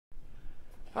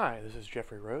Hi, this is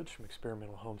Jeffrey Rhoades from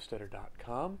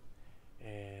experimentalhomesteader.com,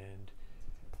 and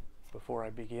before I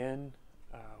begin,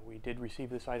 we did receive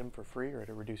this item for free or at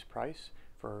a reduced price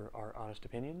for our honest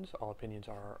opinions. All opinions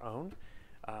are our own.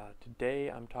 Today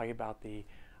I'm talking about the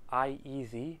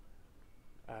iEazy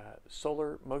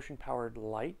solar motion powered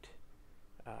light.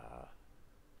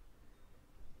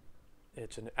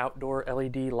 It's an outdoor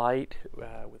LED light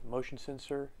with motion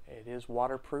sensor. It is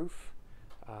waterproof.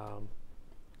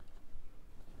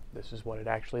 This is what it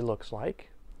actually looks like.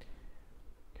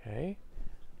 Okay,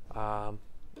 and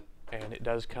it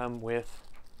does come with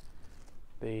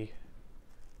the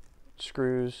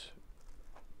screws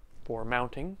for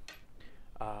mounting.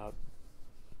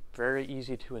 Very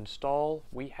easy to install.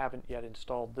 We haven't yet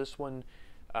installed this one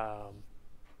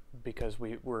because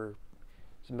it's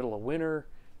the middle of winter.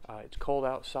 It's cold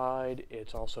outside.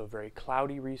 It's also very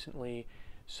cloudy recently,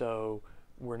 so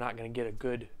we're not going to get a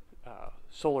good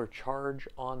solar charge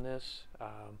on this.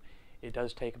 It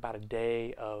does take about a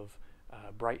day of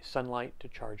bright sunlight to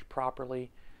charge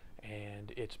properly,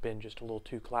 and it's been just a little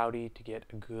too cloudy to get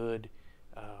a good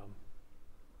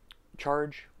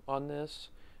charge on this,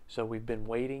 so we've been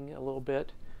waiting a little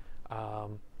bit.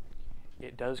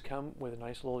 It does come with a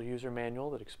nice little user manual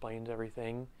that explains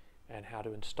everything and how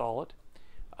to install it.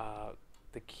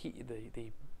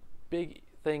 The big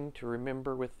thing to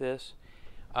remember with this,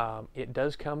 it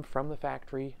does come from the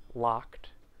factory locked.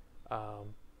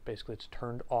 Basically it's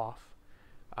turned off,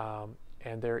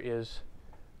 and there is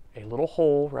a little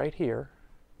hole right here,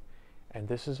 and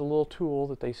this is a little tool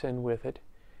that they send with it,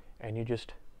 and you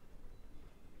just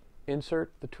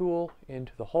insert the tool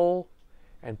into the hole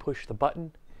and push the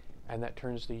button, and that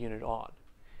turns the unit on.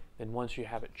 Then once you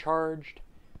have it charged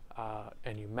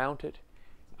and you mount it,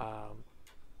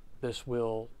 this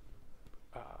will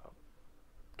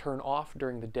turn off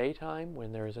during the daytime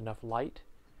when there is enough light,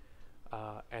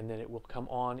 and then it will come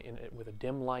on with a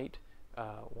dim light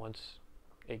once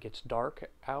it gets dark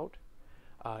out.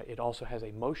 It also has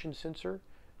a motion sensor,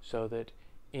 so that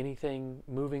anything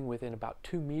moving within about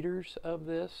 2 meters of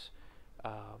this,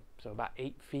 so about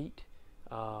 8 feet,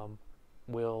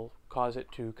 will cause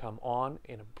it to come on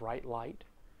in a bright light,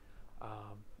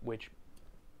 which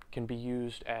can be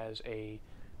used as a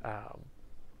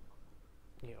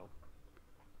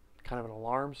kind of an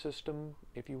alarm system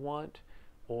if you want,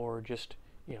 or just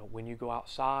when you go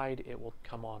outside it will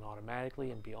come on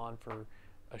automatically and be on for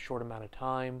a short amount of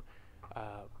time,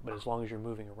 but as long as you're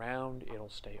moving around it'll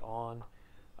stay on.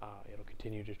 It'll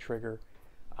continue to trigger,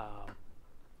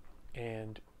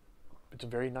 and it's a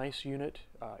very nice unit.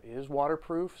 It is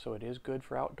waterproof, so it is good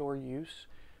for outdoor use.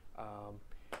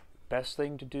 Best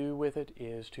thing to do with it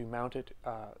is to mount it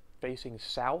facing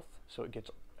south so it gets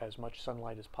as much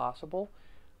sunlight as possible.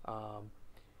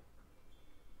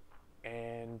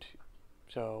 And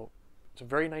so it's a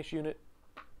very nice unit.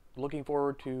 Looking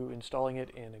forward to installing it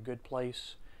in a good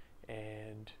place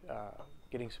and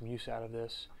getting some use out of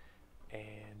this.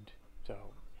 And so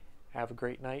have a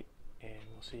great night, and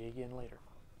we'll see you again later.